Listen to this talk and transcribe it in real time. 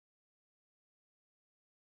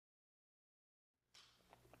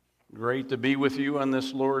Great to be with you on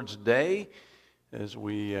this Lord's Day as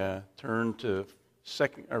we turn to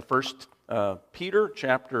First Peter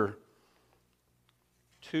chapter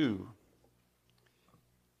 2.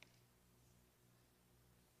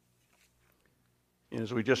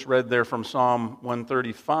 As we just read there from Psalm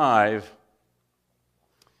 135,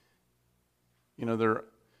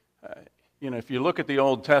 if you look at the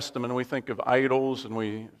Old Testament, we think of idols and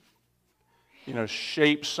we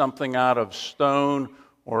shape something out of stone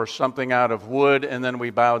or something out of wood, and then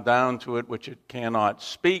we bow down to it, which it cannot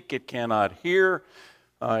speak, it cannot hear,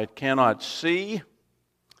 it cannot see.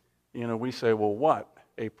 We say, well, what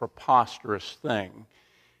a preposterous thing.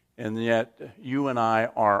 And yet, you and I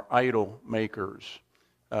are idol makers.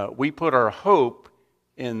 We put our hope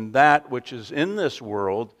in that which is in this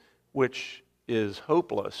world, which is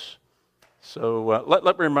hopeless. So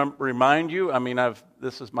let me remind you,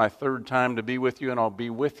 this is my third time to be with you, and I'll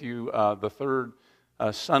be with you the third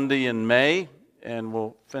Sunday in May, and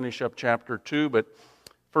we'll finish up chapter 2. But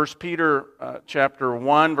 1 Peter chapter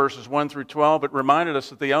 1, verses 1 through 12, it reminded us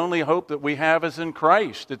that the only hope that we have is in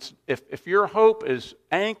Christ. It's if your hope is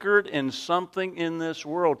anchored in something in this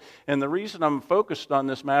world, and the reason I'm focused on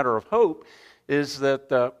this matter of hope is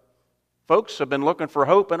that folks have been looking for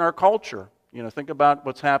hope in our culture. Think about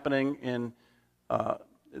what's happening in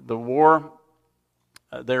the war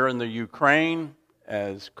there in the Ukraine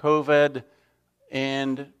as COVID,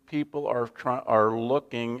 and people are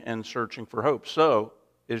looking and searching for hope. So,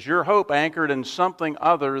 is your hope anchored in something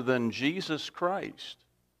other than Jesus Christ?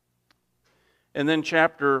 And then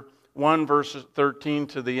chapter 1, verses 13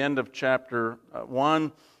 to the end of chapter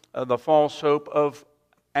 1, the false hope of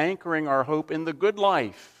anchoring our hope in the good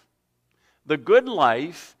life. The good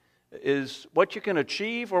life is what you can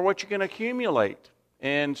achieve or what you can accumulate.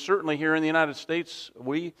 And certainly here in the United States,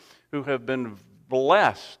 we who have been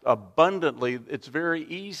blessed abundantly, it's very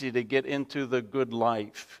easy to get into the good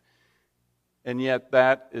life. And yet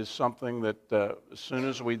that is something that as soon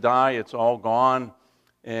as we die, it's all gone.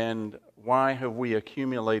 And why have we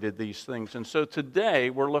accumulated these things? And so today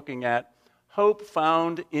we're looking at hope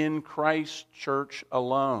found in Christ's church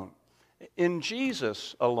alone, in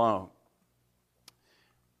Jesus alone.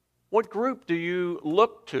 What group do you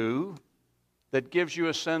look to that gives you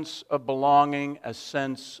a sense of belonging, a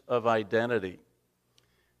sense of identity?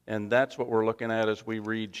 And that's what we're looking at as we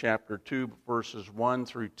read chapter 2, verses 1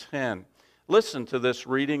 through 10. Listen to this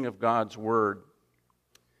reading of God's Word.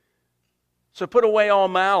 So put away all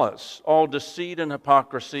malice, all deceit and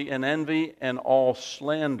hypocrisy and envy and all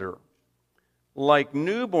slander. Like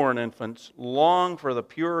newborn infants, long for the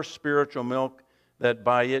pure spiritual milk, that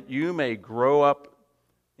by it you may grow up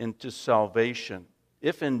into salvation,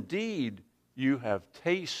 if indeed you have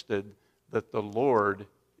tasted that the Lord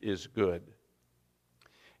is good.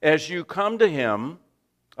 As you come to Him,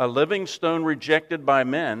 a living stone rejected by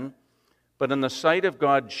men, but in the sight of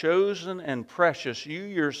God chosen and precious, you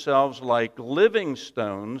yourselves, like living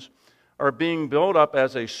stones, are being built up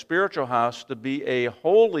as a spiritual house to be a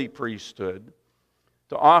holy priesthood,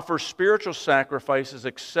 to offer spiritual sacrifices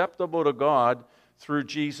acceptable to God through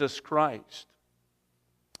Jesus Christ.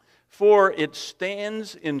 For it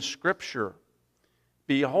stands in Scripture,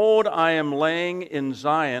 behold, I am laying in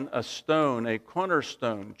Zion a stone, a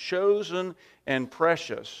cornerstone, chosen and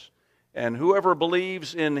precious, and whoever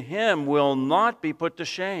believes in Him will not be put to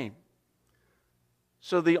shame.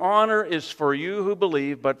 So the honor is for you who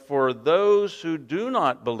believe, but for those who do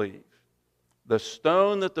not believe, the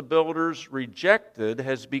stone that the builders rejected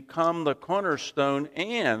has become the cornerstone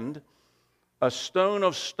and a stone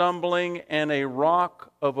of stumbling and a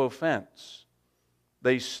rock of offense.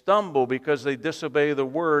 They stumble because they disobey the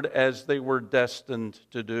word as they were destined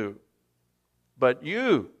to do. But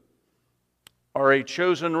you are a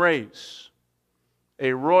chosen race,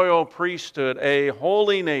 a royal priesthood, a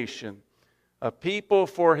holy nation, a people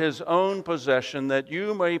for His own possession, that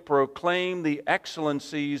you may proclaim the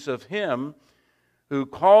excellencies of Him who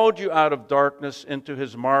called you out of darkness into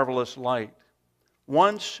His marvelous light.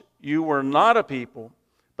 Once you were not a people,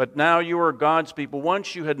 but now you are God's people.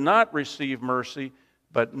 Once you had not received mercy,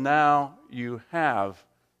 but now you have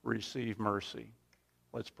received mercy.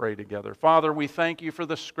 Let's pray together. Father, we thank You for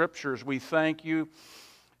the Scriptures. We thank You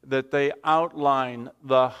that they outline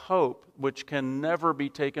the hope which can never be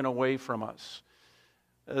taken away from us.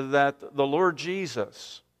 That the Lord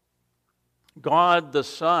Jesus, God the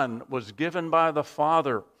Son, was given by the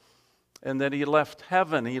Father, and that He left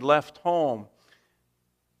heaven, He left home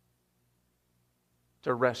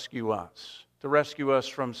to rescue us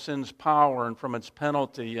from sin's power and from its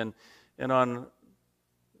penalty. And on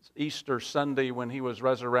Easter Sunday, when He was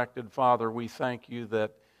resurrected, Father, we thank You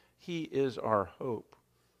that He is our hope.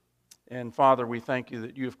 And Father, we thank you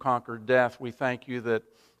that you've conquered death. We thank you that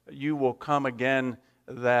you will come again,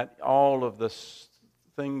 that all of the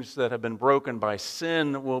things that have been broken by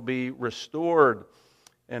sin will be restored.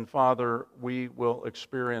 And Father, we will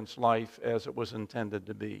experience life as it was intended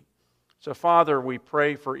to be. So Father, we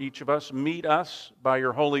pray for each of us. Meet us by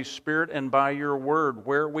your Holy Spirit and by your word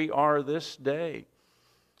where we are this day.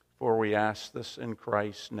 For we ask this in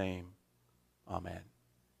Christ's name. Amen.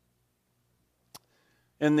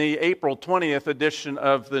 In the April 20th edition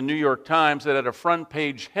of the New York Times, it had a front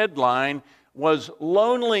page headline, was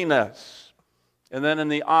loneliness. And then in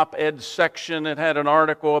the op-ed section, it had an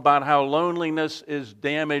article about how loneliness is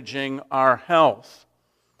damaging our health.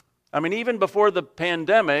 I mean, even before the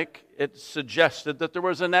pandemic, it suggested that there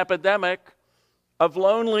was an epidemic of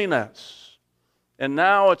loneliness. And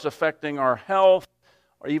now it's affecting our health,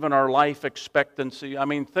 or even our life expectancy. I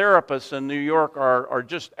mean, therapists in New York are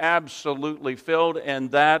just absolutely filled,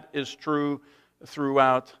 and that is true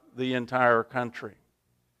throughout the entire country.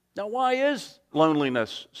 Now, why is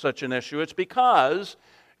loneliness such an issue? It's because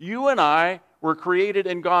you and I were created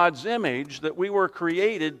in God's image, that we were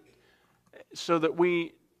created so that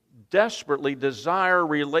we desperately desire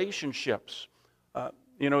relationships.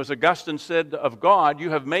 As Augustine said of God,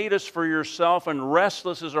 you have made us for yourself, and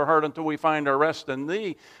restless is our heart until we find our rest in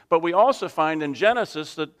thee. But we also find in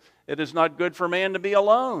Genesis that it is not good for man to be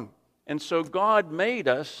alone. And so God made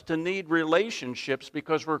us to need relationships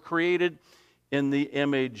because we're created in the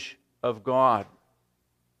image of God.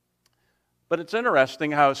 But it's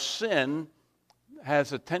interesting how sin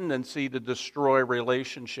has a tendency to destroy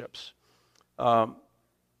relationships.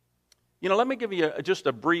 Let me give you just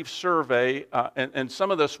a brief survey, and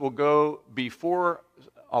some of this will go before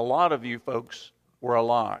a lot of you folks were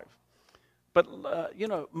alive. But,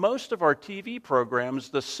 most of our TV programs,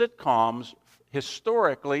 the sitcoms,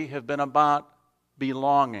 historically have been about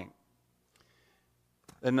belonging.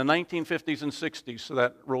 In the 1950s and 60s, so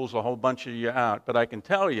that rules a whole bunch of you out. But I can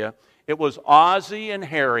tell you, it was Ozzie and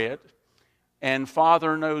Harriet and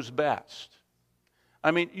Father Knows Best. I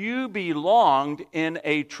mean, you belonged in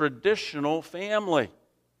a traditional family.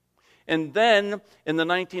 And then in the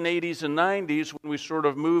 1980s and 90s, when we sort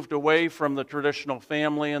of moved away from the traditional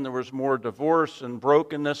family and there was more divorce and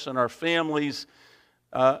brokenness in our families,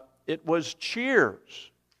 it was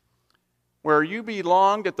Cheers, where you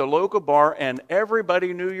belonged at the local bar and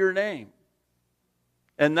everybody knew your name.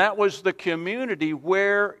 And that was the community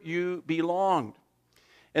where you belonged.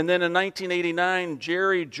 And then in 1989,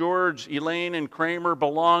 Jerry, George, Elaine, and Kramer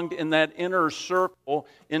belonged in that inner circle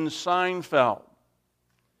in Seinfeld.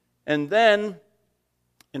 And then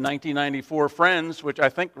in 1994, Friends, which I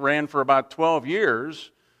think ran for about 12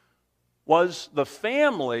 years, was the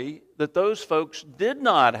family that those folks did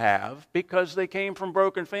not have because they came from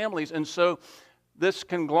broken families. And so this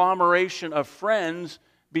conglomeration of Friends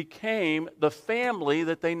became the family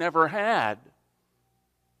that they never had.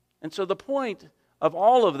 And so the point of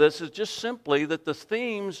all of this is just simply that the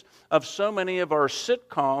themes of so many of our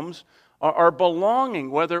sitcoms are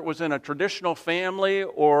belonging, whether it was in a traditional family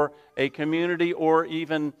or a community or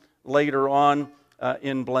even later on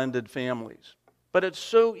in blended families. But it's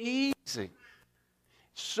so easy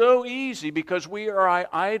because we are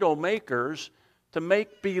idol makers to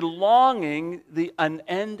make belonging an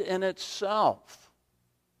end in itself.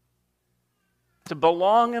 To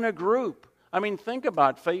belong in a group. I mean, think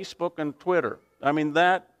about Facebook and Twitter. I mean,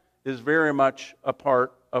 that is very much a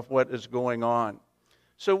part of what is going on.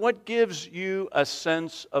 So what gives you a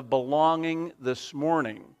sense of belonging this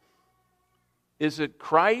morning? Is it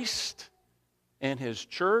Christ and His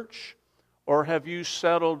church, or have you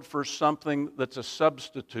settled for something that's a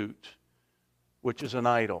substitute, which is an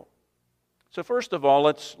idol? So first of all,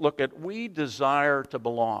 let's look at we desire to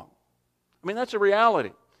belong. I mean, that's a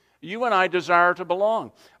reality. You and I desire to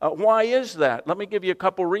belong. Why is that? Let me give you a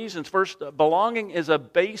couple reasons. First, belonging is a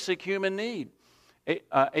basic human need.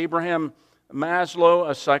 Abraham Maslow,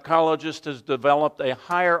 a psychologist, has developed a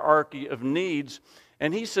hierarchy of needs,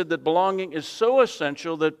 and he said that belonging is so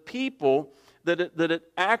essential that it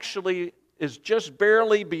actually is just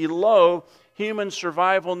barely below human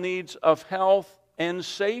survival needs of health and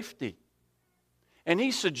safety. And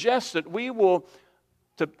he suggests that we will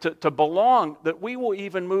to belong, that we will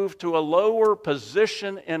even move to a lower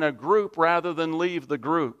position in a group rather than leave the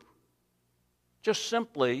group. Just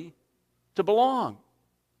simply to belong.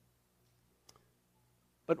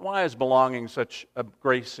 But why is belonging such a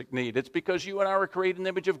basic need? It's because you and I were created in the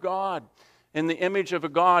image of God. In the image of a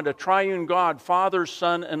God, a triune God, Father,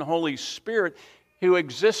 Son, and Holy Spirit, who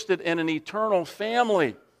existed in an eternal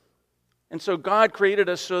family. And so God created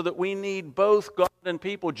us so that we need both God and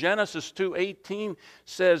people. Genesis 2:18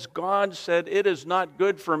 says, God said, it is not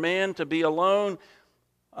good for man to be alone,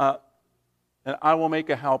 and I will make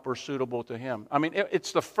a helper suitable to him. I mean,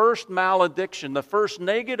 it's the first malediction, the first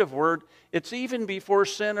negative word. It's even before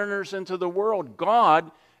sin enters into the world.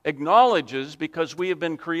 God acknowledges, because we have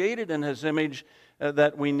been created in His image,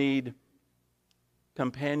 that we need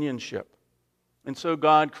companionship. And so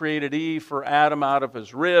God created Eve for Adam out of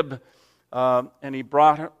his rib, and He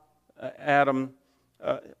brought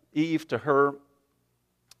Eve to her,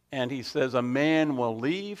 and He says, a man will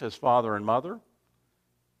leave his father and mother,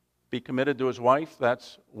 be committed to his wife,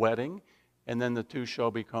 that's wedding, and then the two shall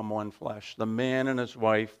become one flesh. The man and his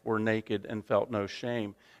wife were naked and felt no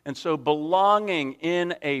shame. And so belonging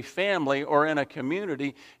in a family or in a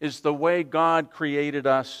community is the way God created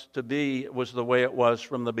us to be. It was the way it was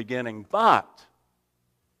from the beginning. But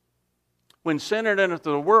when sin entered into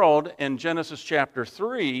the world in Genesis chapter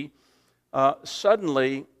 3,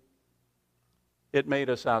 suddenly it made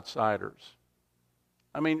us outsiders.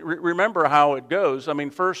 I mean, remember how it goes. I mean,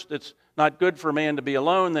 first it's not good for man to be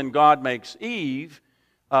alone. Then God makes Eve,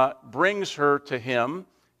 brings her to Him,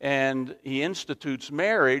 and He institutes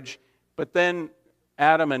marriage. But then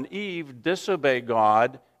Adam and Eve disobey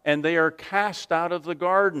God, and they are cast out of the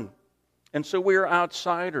garden. And so we are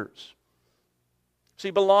outsiders.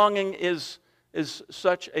 See, belonging is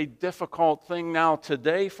such a difficult thing now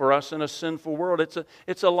today for us in a sinful world.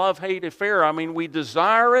 It's a love-hate affair. I mean, we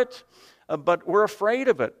desire it, but we're afraid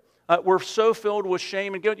of it. We're so filled with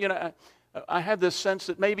shame and guilt. You know, I have this sense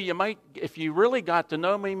that maybe you might, if you really got to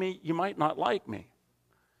know me, you might not like me.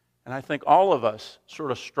 And I think all of us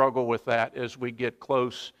sort of struggle with that as we get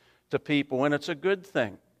close to people, and it's a good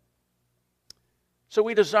thing. So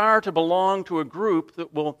we desire to belong to a group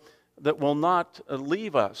that will not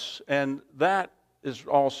leave us, and that is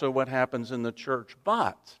also what happens in the church.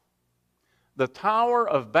 But the Tower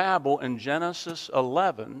of Babel in Genesis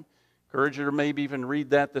 11, encourage you to maybe even read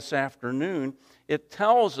that this afternoon. It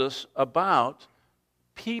tells us about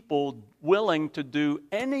people willing to do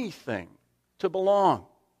anything to belong.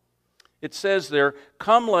 It says there,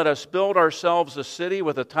 come, let us build ourselves a city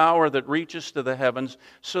with a tower that reaches to the heavens,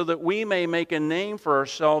 so that we may make a name for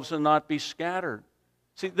ourselves and not be scattered.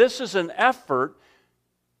 See, this is an effort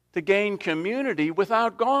to gain community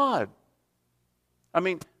without God. I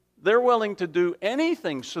mean, they're willing to do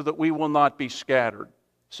anything so that we will not be scattered,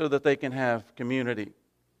 so that they can have community.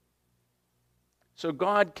 So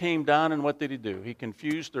God came down, and what did He do? He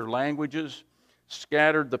confused their languages,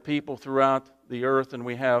 scattered the people throughout the earth, and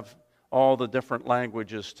we have all the different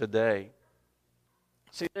languages today.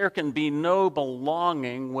 See, there can be no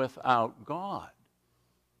belonging without God,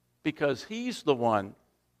 because He's the one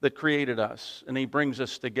that created us, and He brings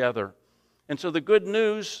us together. And so the good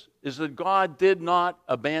news is that God did not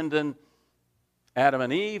abandon Adam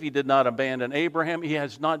and Eve. He did not abandon Abraham. He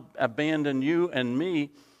has not abandoned you and me.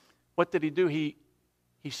 What did He do? He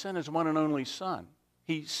sent His one and only Son.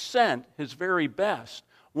 He sent His very best,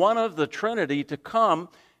 one of the Trinity, to come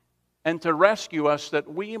and to rescue us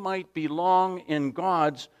that we might belong in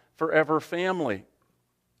God's forever family.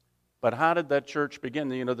 But how did that church begin?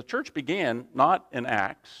 You know, the church began not in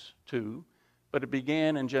Acts 2, but it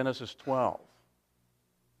began in Genesis 12.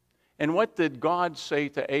 And what did God say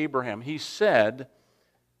to Abraham? He said,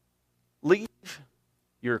 leave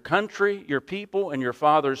your country, your people, and your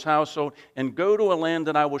father's household, and go to a land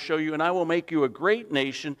that I will show you, and I will make you a great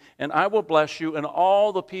nation, and I will bless you, and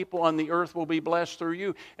all the people on the earth will be blessed through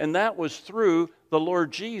you. And that was through the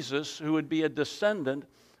Lord Jesus, who would be a descendant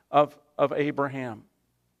of Abraham.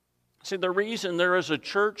 See, the reason there is a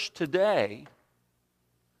church today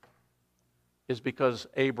is because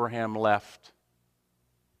Abraham left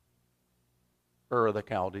Ur of the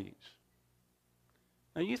Chaldees.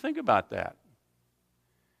 Now you think about that.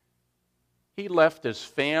 He left his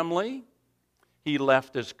family, he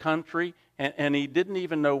left his country, and he didn't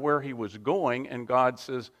even know where he was going, and God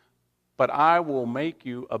says, but I will make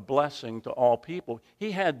you a blessing to all people.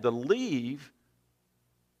 He had to leave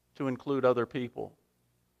to include other people,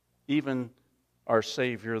 even our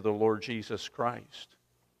Savior, the Lord Jesus Christ.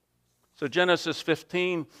 So Genesis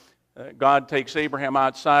 15, God takes Abraham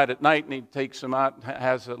outside at night, and He takes him out,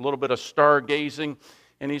 has a little bit of stargazing,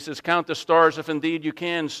 and He says, count the stars if indeed you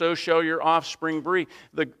can, so shall your offspring be.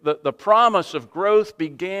 The promise of growth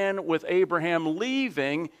began with Abraham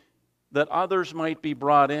leaving that others might be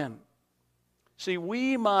brought in. See,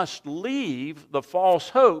 we must leave the false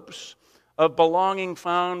hopes of belonging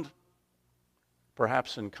found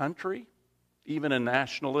perhaps in country, even in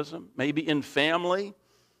nationalism, maybe in family,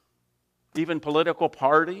 even political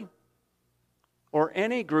party. or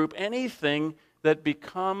any group, anything that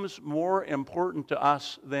becomes more important to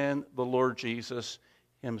us than the Lord Jesus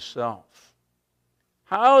himself.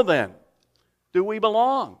 How then do we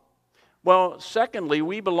belong? Well, secondly,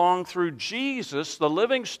 we belong through Jesus, the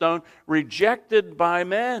living stone, rejected by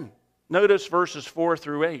men. Notice verses 4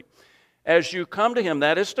 through 8. As you come to him,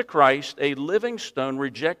 that is to Christ, a living stone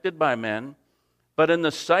rejected by men, but in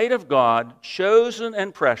the sight of God, chosen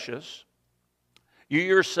and precious, you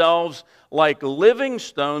yourselves, like living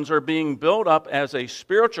stones, are being built up as a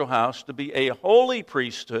spiritual house to be a holy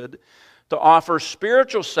priesthood, to offer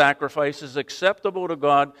spiritual sacrifices acceptable to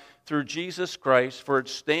God through Jesus Christ. For it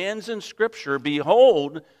stands in Scripture,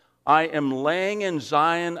 behold, I am laying in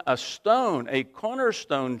Zion a stone, a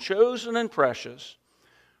cornerstone, chosen and precious.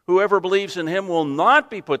 Whoever believes in him will not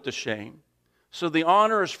be put to shame. So the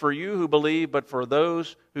honor is for you who believe, but for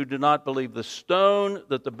those who do not believe, the stone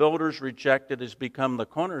that the builders rejected has become the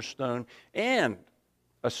cornerstone, and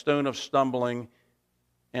a stone of stumbling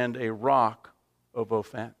and a rock of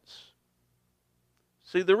offense.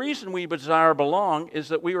 See, the reason we desire belong is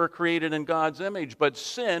that we were created in God's image, but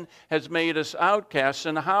sin has made us outcasts.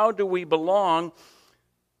 And how do we belong,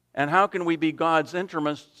 and how can we be God's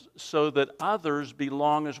instruments so that others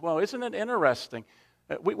belong as well? Isn't it interesting?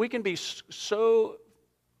 We can be so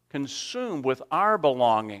consumed with our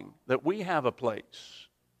belonging that we have a place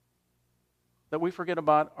that we forget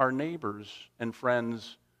about our neighbors and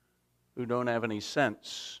friends who don't have any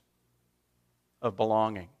sense of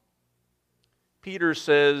belonging. Peter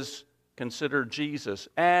says, consider Jesus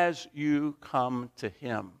as you come to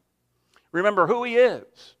him. Remember who he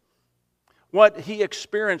is, what he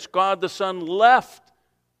experienced. God the Son left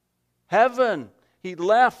heaven. He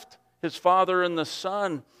left his Father and the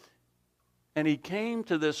Son, and he came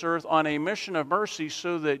to this earth on a mission of mercy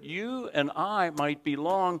so that you and I might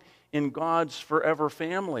belong in God's forever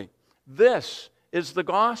family. This is the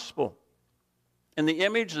gospel. And the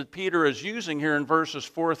image that Peter is using here in verses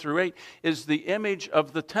 4 through 8 is the image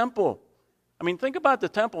of the temple. I mean, think about the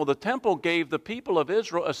temple. The temple gave the people of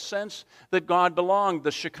Israel a sense that God belonged.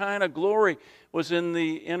 The Shekinah glory was in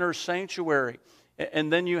the inner sanctuary.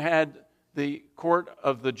 And then you had the court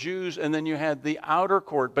of the Jews, and then you had the outer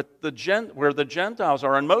court, but where the Gentiles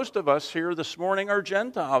are. And most of us here this morning are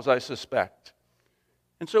Gentiles, I suspect.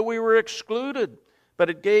 And so we were excluded, but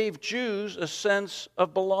it gave Jews a sense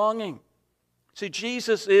of belonging. See,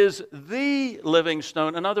 Jesus is the living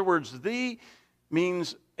stone. In other words, the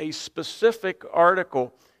means a specific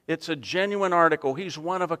article. It's a genuine article. He's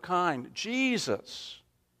one of a kind. Jesus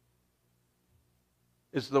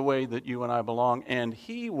is the way that you and I belong, and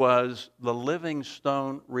he was the living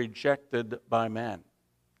stone rejected by men.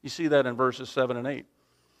 You see that in verses 7 and 8.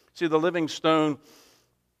 See, the living stone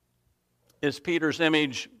is Peter's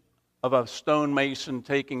image of a stonemason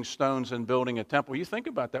taking stones and building a temple. You think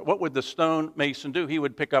about that. What would the stonemason do? He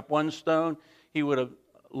would pick up one stone, he would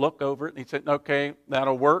look over it, and he'd say, okay,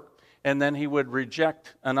 that'll work, and then he would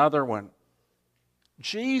reject another one.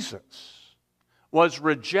 Jesus was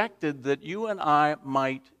rejected that you and I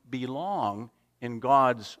might belong in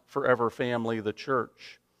God's forever family, the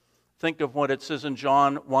church. Think of what it says in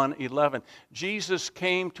John 1:11. Jesus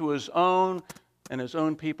came to his own, and his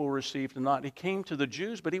own people received him not. He came to the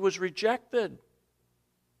Jews, but he was rejected.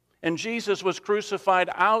 And Jesus was crucified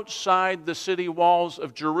outside the city walls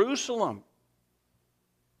of Jerusalem.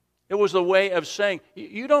 It was a way of saying,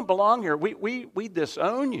 you don't belong here. We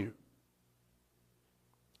disown you.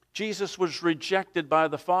 Jesus was rejected by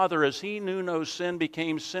the Father as he knew no sin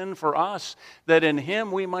became sin for us, that in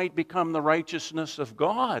him we might become the righteousness of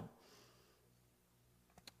God.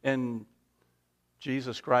 And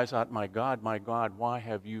Jesus cries out, my God, why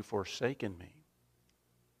have you forsaken me?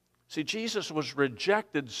 See, Jesus was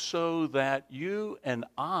rejected so that you and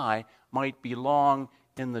I might belong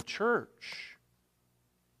in the church.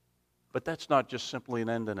 But that's not just simply an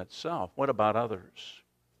end in itself. What about others?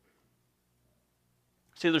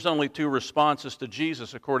 See, there's only two responses to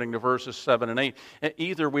Jesus according to verses 7 and 8.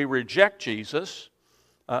 Either we reject Jesus,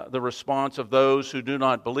 the response of those who do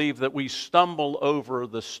not believe, that we stumble over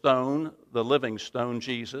the stone, the living stone,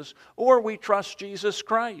 Jesus, or we trust Jesus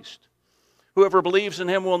Christ. Whoever believes in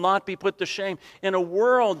him will not be put to shame. In a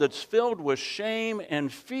world that's filled with shame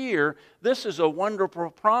and fear, this is a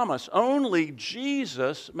wonderful promise. Only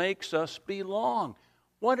Jesus makes us belong.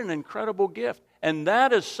 What an incredible gift. And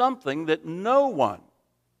that is something that no one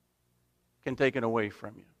can take it away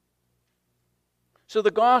from you. So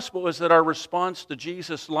the gospel is that our response to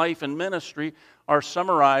Jesus' life and ministry are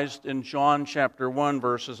summarized in John chapter 1,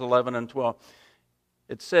 verses 11 and 12.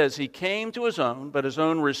 It says, He came to His own, but His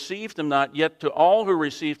own received Him not. Yet to all who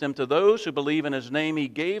received Him, to those who believe in His name, He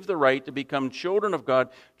gave the right to become children of God,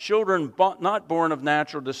 children not born of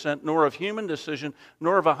natural descent, nor of human decision,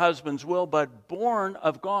 nor of a husband's will, but born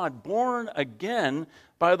of God, born again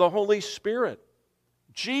by the Holy Spirit.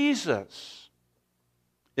 Jesus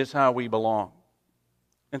is how we belong.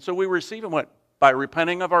 And so we receive Him, what? By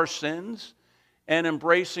repenting of our sins and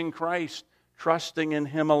embracing Christ, trusting in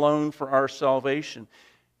Him alone for our salvation.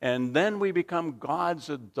 And then we become God's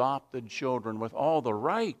adopted children with all the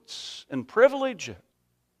rights and privileges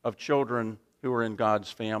of children who are in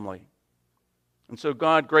God's family. And so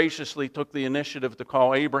God graciously took the initiative to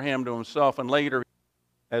call Abraham to Himself, and later,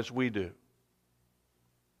 as we do.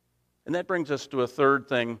 And that brings us to a third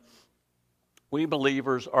thing. We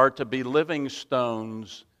believers are to be living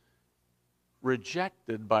stones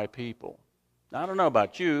rejected by people. Now, I don't know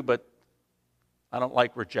about you, but I don't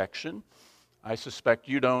like rejection. I suspect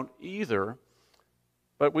you don't either.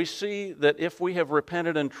 But we see that if we have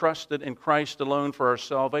repented and trusted in Christ alone for our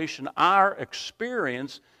salvation, our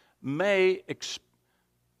experience may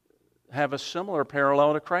have a similar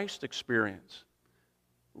parallel to Christ's experience.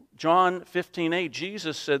 John 15:8,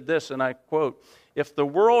 Jesus said this, and I quote, "If the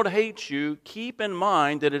world hates you, keep in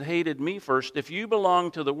mind that it hated me first. If you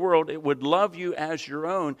belong to the world, it would love you as your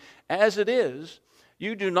own. As it is,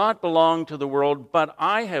 you do not belong to the world, but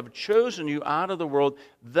I have chosen you out of the world.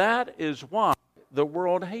 That is why the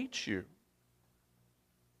world hates you."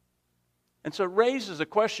 And so it raises a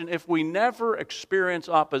question, if we never experience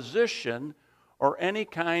opposition or any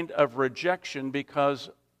kind of rejection because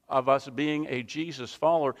of us being a Jesus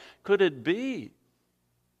follower, could it be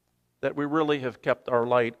that we really have kept our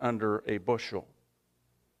light under a bushel?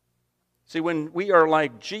 See, when we are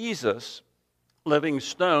like Jesus, living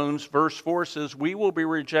stones, verse 4 says, we will be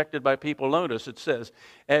rejected by people. Notice it says,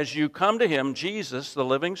 as you come to Him, Jesus, the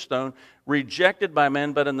living stone, rejected by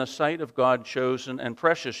men, but in the sight of God chosen and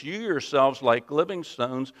precious. You yourselves, like living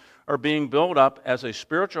stones, are being built up as a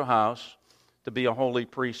spiritual house to be a holy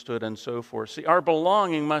priesthood and so forth. See, our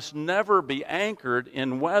belonging must never be anchored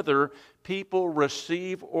in whether people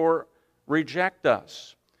receive or reject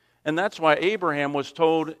us. And that's why Abraham was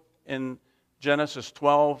told in Genesis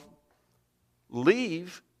 12,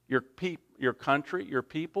 leave your country, your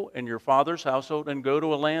people, and your father's household and go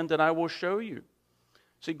to a land that I will show you.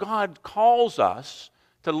 See, God calls us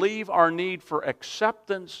to leave our need for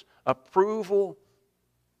acceptance, approval,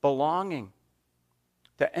 belonging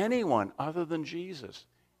to anyone other than Jesus.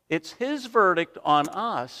 It's His verdict on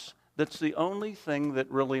us that's the only thing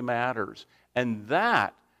that really matters. And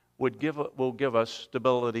that will give us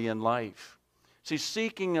stability in life. See,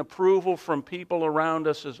 seeking approval from people around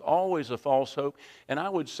us is always a false hope. And I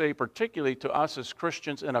would say particularly to us as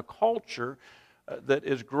Christians in a culture that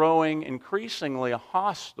is growing increasingly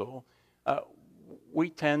hostile,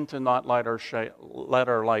 we tend to not let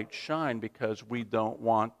our light shine because we don't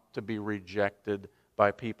want to be rejected by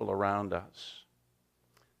people around us.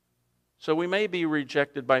 So we may be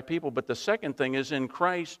rejected by people, but the second thing is in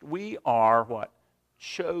Christ we are what?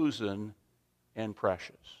 Chosen and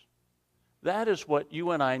precious. That is what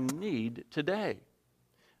you and I need today.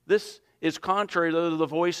 This is contrary to the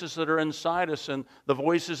voices that are inside us and the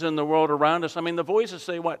voices in the world around us. I mean, the voices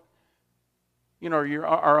say what?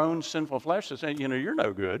 Our own sinful flesh is saying, you're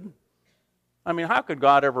no good. I mean, how could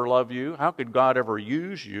God ever love you? How could God ever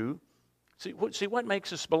use you? See, what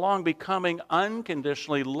makes us belong? Becoming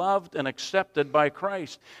unconditionally loved and accepted by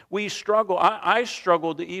Christ. We struggle. I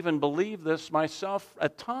struggle to even believe this myself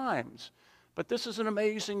at times. But this is an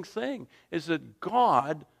amazing thing, is that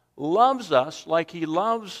God loves us like He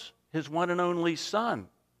loves His one and only Son.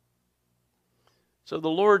 So the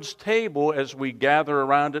Lord's table, as we gather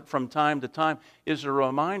around it from time to time, is a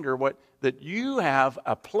reminder that you have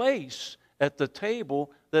a place at the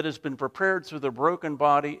table that has been prepared through the broken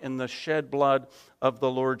body and the shed blood of the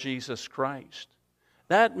Lord Jesus Christ.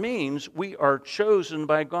 That means we are chosen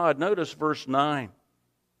by God. Notice verse 9.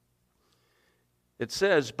 It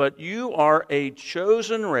says, but you are a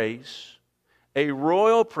chosen race, a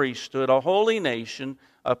royal priesthood, a holy nation,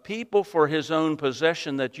 a people for His own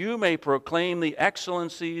possession, that you may proclaim the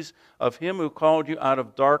excellencies of Him who called you out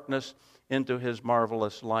of darkness into His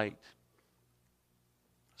marvelous light.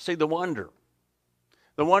 See, the wonder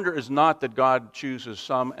is not that God chooses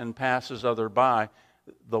some and passes other by.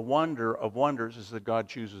 The wonder of wonders is that God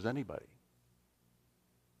chooses anybody.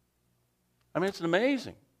 I mean, it's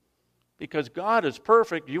amazing. Because God is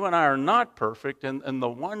perfect, you and I are not perfect, and the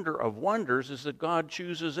wonder of wonders is that God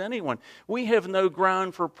chooses anyone. We have no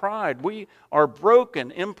ground for pride. We are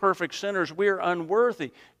broken, imperfect sinners. We are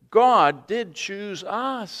unworthy. God did choose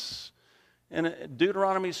us. In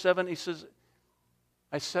Deuteronomy 7, he says,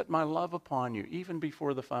 I set my love upon you, even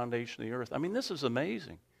before the foundation of the earth. I mean, this is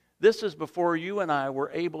amazing. This is before you and I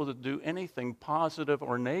were able to do anything positive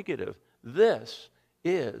or negative. This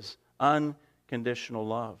is unconditional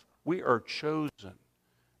love. We are chosen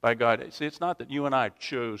by God. See, it's not that you and I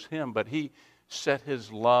chose him, but he set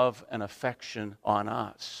his love and affection on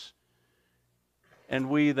us. And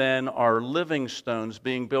we then are living stones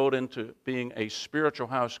being built into being a spiritual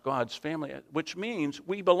house, God's family, which means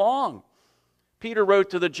we belong. Peter wrote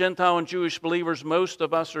to the Gentile and Jewish believers, most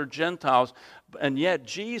of us are Gentiles, and yet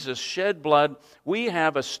Jesus shed blood. We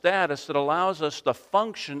have a status that allows us to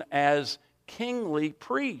function as kingly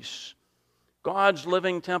priests, God's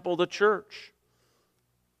living temple, the church.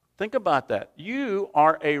 Think about that. You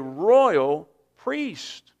are a royal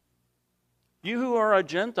priest. You who are a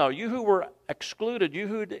Gentile, you who were excluded, you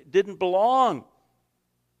who didn't belong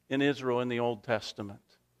in Israel in the Old Testament.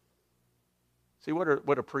 See, what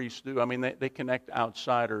do priests do? I mean, they connect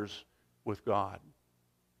outsiders with God.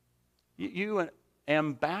 You an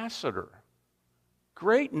ambassador.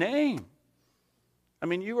 Great name. I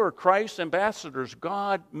mean, you are Christ's ambassadors,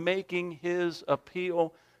 God making his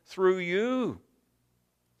appeal through you.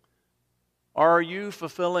 Are you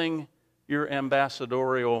fulfilling your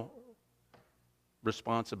ambassadorial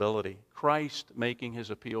responsibility? Christ making his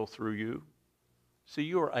appeal through you? See,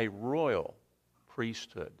 you are a royal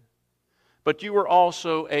priesthood. But you are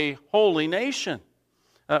also a holy nation.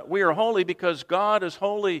 We are holy because God is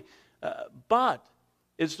holy. But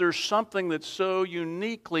is there something that's so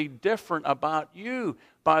uniquely different about you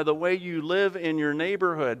by the way you live in your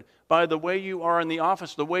neighborhood, by the way you are in the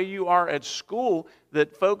office, the way you are at school,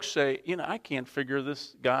 that folks say, I can't figure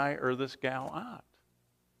this guy or this gal out?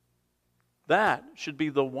 That should be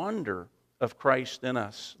the wonder of Christ in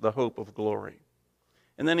us, the hope of glory.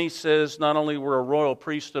 And then he says, not only we're a royal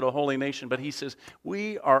priesthood, a holy nation, but he says,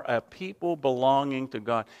 we are a people belonging to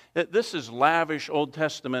God. This is lavish Old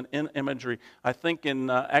Testament imagery. I think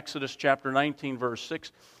in Exodus chapter 19, verse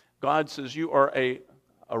 6, God says, you are a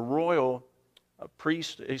royal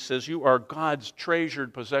priest. He says, you are God's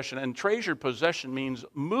treasured possession. And treasured possession means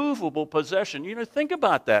movable possession. Think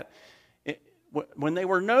about that. When they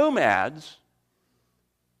were nomads,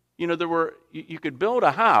 you could build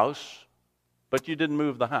a house, but you didn't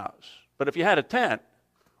move the house. But if you had a tent,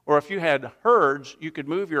 or if you had herds, you could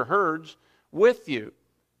move your herds with you.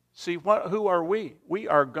 See, who are we? We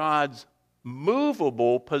are God's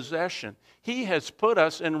movable possession. He has put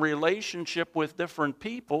us in relationship with different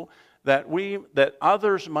people that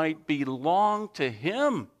others might belong to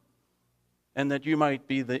him, and that you might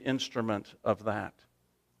be the instrument of that.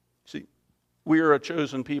 See, we are a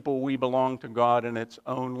chosen people. We belong to God, and it's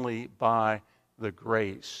only by the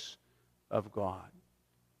grace of God.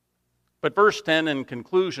 But verse 10 in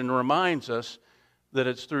conclusion reminds us that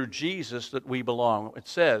it's through Jesus that we belong. It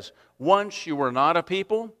says, once you were not a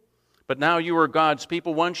people, but now you are God's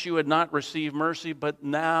people. Once you had not received mercy, but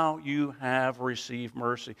now you have received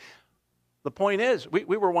mercy. The point is, we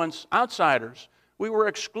were once outsiders. We were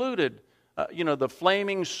excluded. The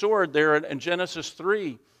flaming sword there in Genesis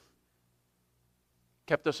 3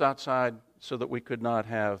 kept us outside so that we could not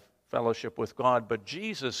have fellowship with God. But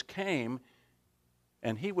Jesus came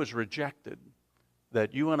and he was rejected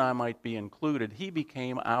that you and I might be included. He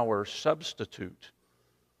became our substitute.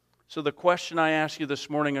 So the question I ask you this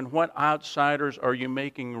morning, and what outsiders are you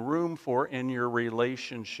making room for in your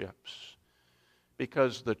relationships?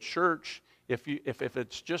 Because the church, if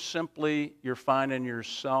it's just simply you're finding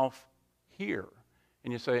yourself here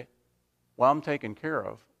and you say, well, I'm taken care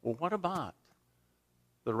of. Well, what about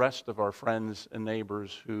the rest of our friends and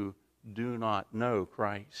neighbors who do not know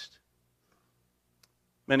Christ?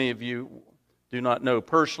 Many of you do not know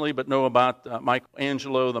personally, but know about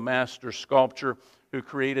Michelangelo, the master sculptor who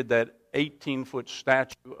created that 18-foot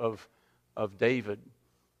statue of David.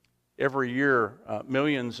 Every year,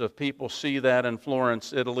 millions of people see that in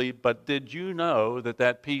Florence, Italy. But did you know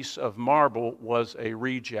that piece of marble was a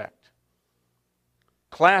reject?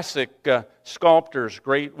 Classic sculptors,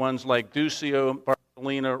 great ones like Duccio,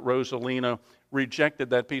 Rossellino, rejected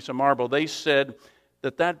that piece of marble. They said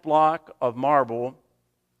that block of marble,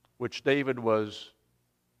 which David was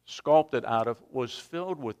sculpted out of, was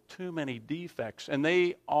filled with too many defects, and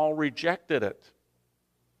they all rejected it.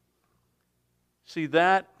 See,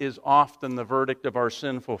 that is often the verdict of our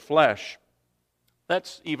sinful flesh.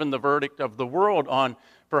 That's even the verdict of the world on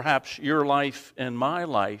perhaps your life and my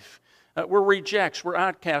life. We're rejects, we're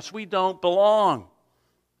outcasts, we don't belong.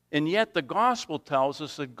 And yet the gospel tells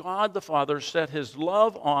us that God the Father set his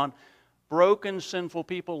love on broken, sinful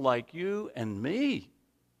people like you and me.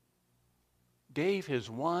 gave His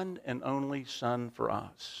one and only Son for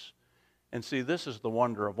us. And see, this is the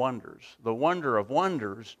wonder of wonders. The wonder of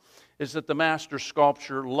wonders is that the master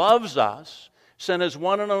sculptor loves us, sent His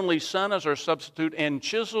one and only Son as our substitute, and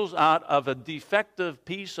chisels out of a defective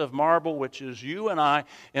piece of marble, which is you and I,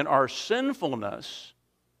 in our sinfulness,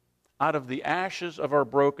 out of the ashes of our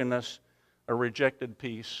brokenness, a rejected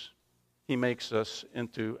piece. He makes us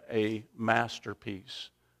into a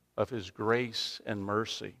masterpiece of His grace and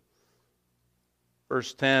mercy.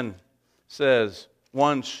 Verse 10 says,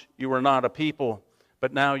 once you were not a people,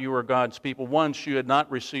 but now you are God's people. Once you had not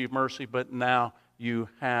received mercy, but now you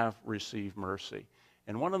have received mercy.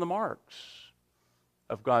 And one of the marks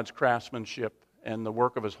of God's craftsmanship and the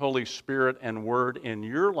work of His Holy Spirit and Word in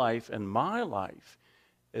your life and my life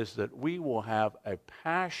is that we will have a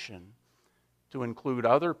passion to include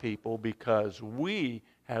other people because we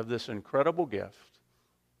have this incredible gift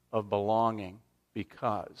of belonging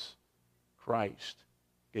because Christ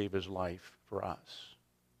gave His life for us.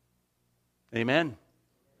 Amen.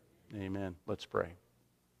 Amen. Let's pray.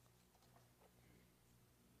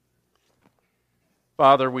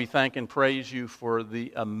 Father, we thank and praise You for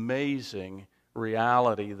the amazing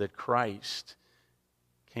reality that Christ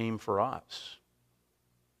came for us,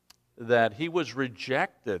 that He was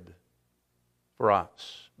rejected for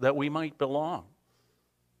us, that we might belong.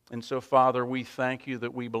 And so, Father, we thank You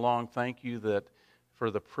that we belong. Thank You that for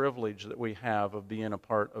the privilege that we have of being a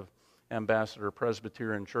part of Ambassador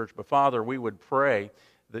Presbyterian Church. But Father, we would pray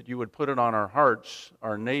that You would put it on our hearts,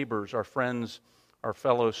 our neighbors, our friends, our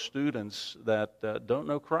fellow students that don't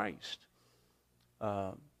know Christ,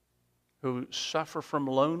 who suffer from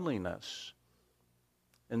loneliness,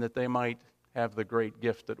 and that they might have the great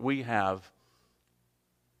gift that we have,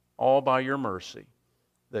 all by Your mercy,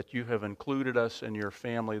 that You have included us in Your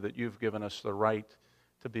family, that You've given us the right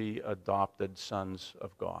to be adopted sons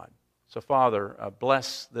of God. So, Father,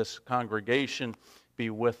 bless this congregation,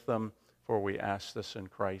 be with them, for we ask this in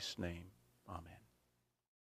Christ's name.